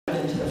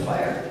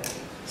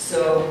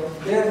So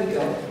there we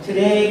go.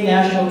 Today,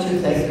 National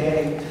Toothache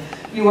Day.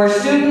 You are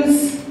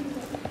students,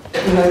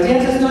 you have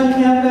dentists on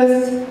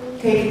campus,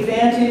 take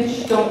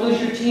advantage, don't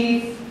lose your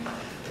teeth,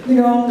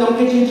 don't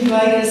get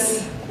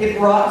gingivitis. It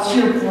rots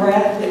your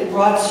breath, it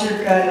rots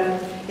your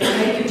gut, it'll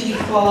make your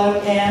teeth fall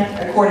out,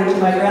 and according to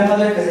my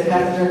grandmother, because it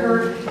happened to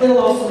her, it'll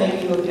also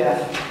make you go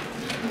deaf.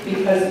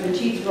 Because if your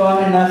teeth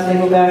rot enough, they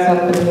go back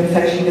up and the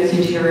infection gets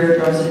into your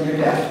eardrums and you're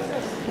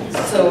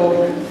deaf.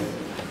 So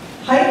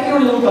hike your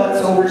little butts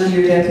over to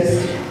your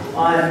dentist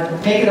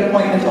make an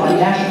appointment on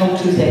National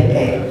Toothache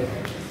Day.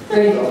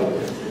 There you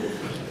go.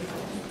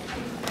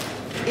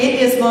 It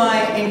is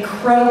my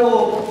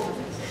incredible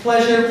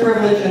pleasure,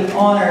 privilege, and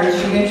honor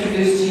to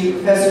introduce to you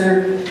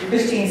Professor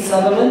Christine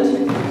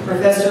Sutherland,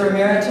 Professor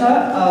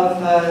Emerita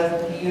of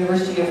the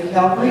University of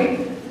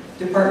Calgary,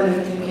 Department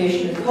of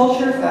Communication and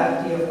Culture,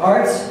 Faculty of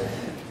Arts.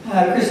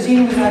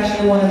 Christine was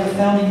actually one of the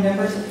founding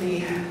members of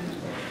the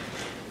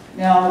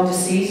now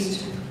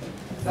deceased,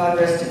 God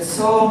rest its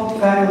soul,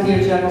 Faculty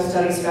of General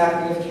Studies,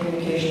 Faculty of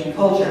Communication and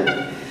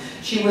Culture.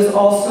 She was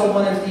also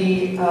one of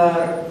the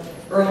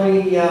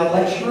early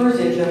lecturers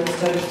in General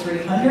Studies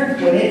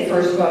 300 when it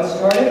first got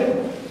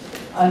started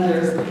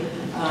under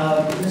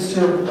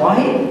Mr.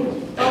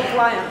 Wyatt?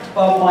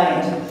 Bob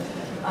Wyatt.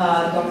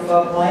 Dr.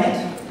 Bob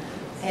Wyatt.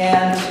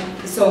 And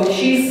so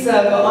she's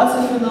got lots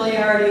of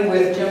familiarity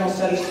with General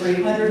Studies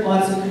 300,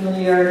 lots of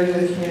familiarity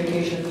with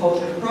communication and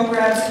culture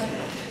programs.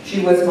 She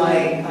was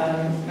my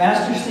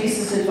master's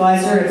thesis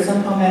advisor and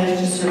somehow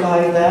managed to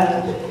survive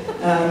that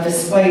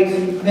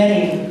despite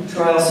many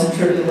trials and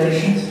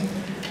tribulations.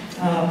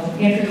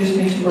 Introduced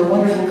me to her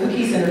wonderful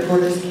cookies and her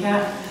gorgeous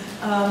cat.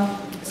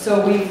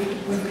 So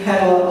we've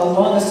had a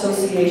long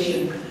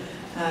association.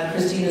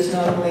 Christine is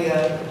not only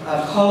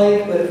a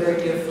colleague, but a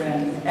very dear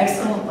friend. An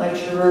excellent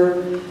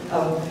lecturer,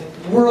 a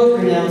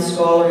world-renowned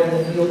scholar in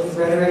the field of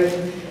rhetoric,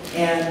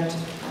 and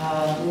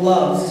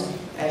loves,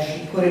 as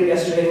she put it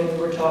yesterday when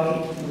we were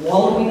talking,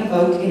 wallowing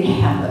about in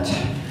Hamlet.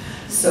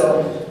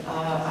 So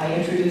I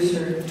introduce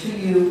her to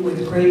you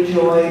with great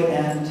joy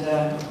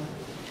and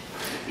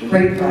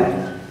great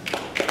pride.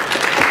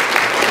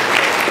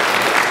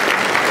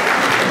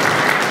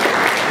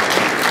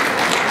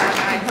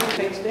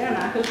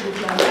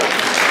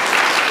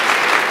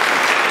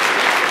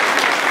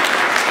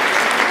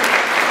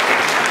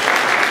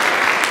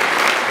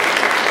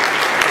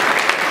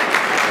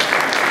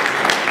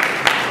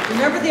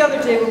 Remember the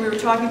other day when we were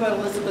talking about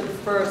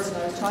Elizabeth I, and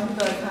I was talking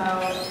about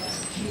how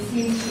she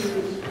seemed to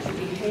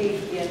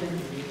behave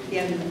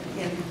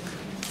in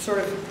sort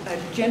of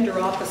gender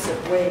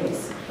opposite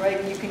ways,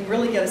 right? You can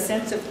really get a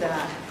sense of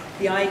that.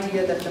 The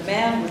idea that the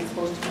man was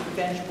supposed to be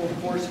vengeful,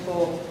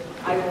 forceful,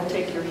 I will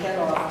take your head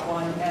off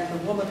one, and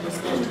the woman was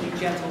supposed to be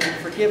gentle and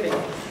forgiving.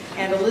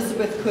 And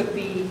Elizabeth could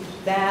be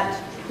that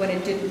when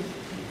it didn't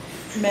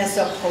mess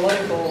up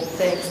political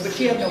things, but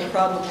she had no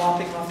problem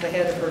lopping off the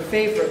head of her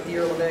favorite, the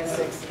Earl of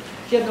Essex.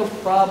 She had no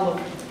problem,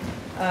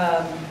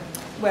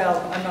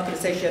 well, I'm not going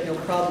to say she had no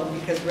problem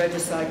because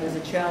regicide was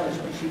a challenge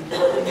when she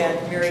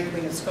had Mary,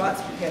 Queen of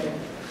Scots beheaded.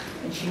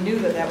 And she knew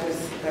that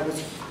that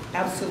was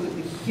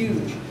absolutely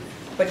huge,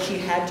 but she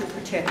had to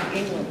protect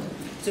England.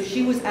 So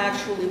she was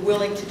actually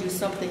willing to do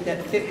something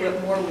that fit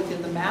more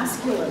within the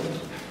masculine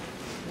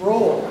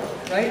role,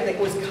 right? That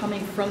was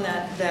coming from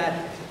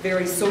that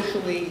very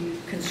socially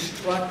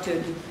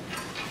constructed,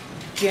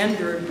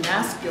 gendered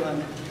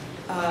masculine,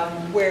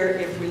 where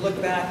if we look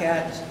back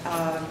at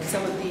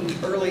some of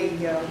the early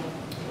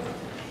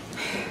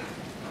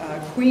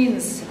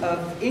queens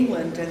of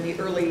England and the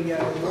early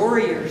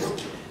warriors,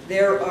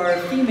 there are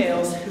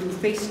females who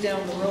faced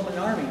down the Roman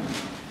army,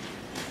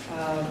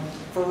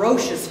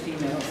 ferocious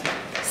females.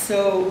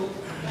 So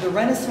the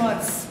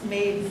Renaissance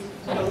made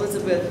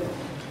Elizabeth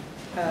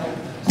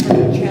sort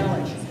of a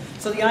challenge.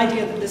 So the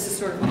idea that this is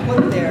sort of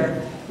put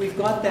there, we've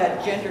got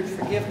that gendered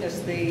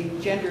forgiveness, the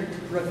gendered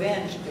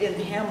revenge in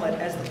Hamlet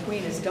as the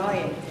queen is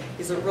dying,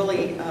 is a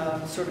really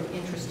sort of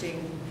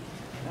interesting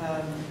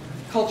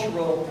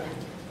cultural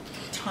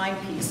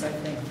timepiece, I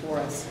think, for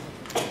us.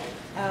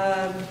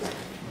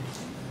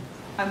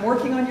 I'm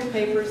working on your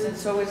papers, and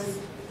so is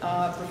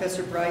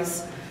Professor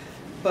Bryce.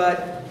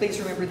 But please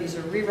remember these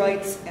are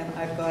rewrites, and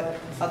I've got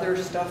other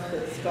stuff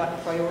that's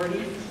got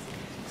priority.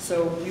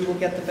 So we will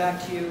get them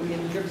back to you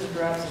in drips and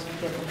drabs as we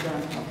get them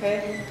done,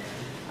 okay?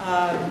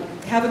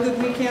 Have a good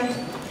weekend.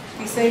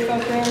 Be safe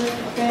out there,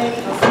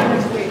 okay? I'll see you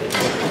next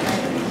week.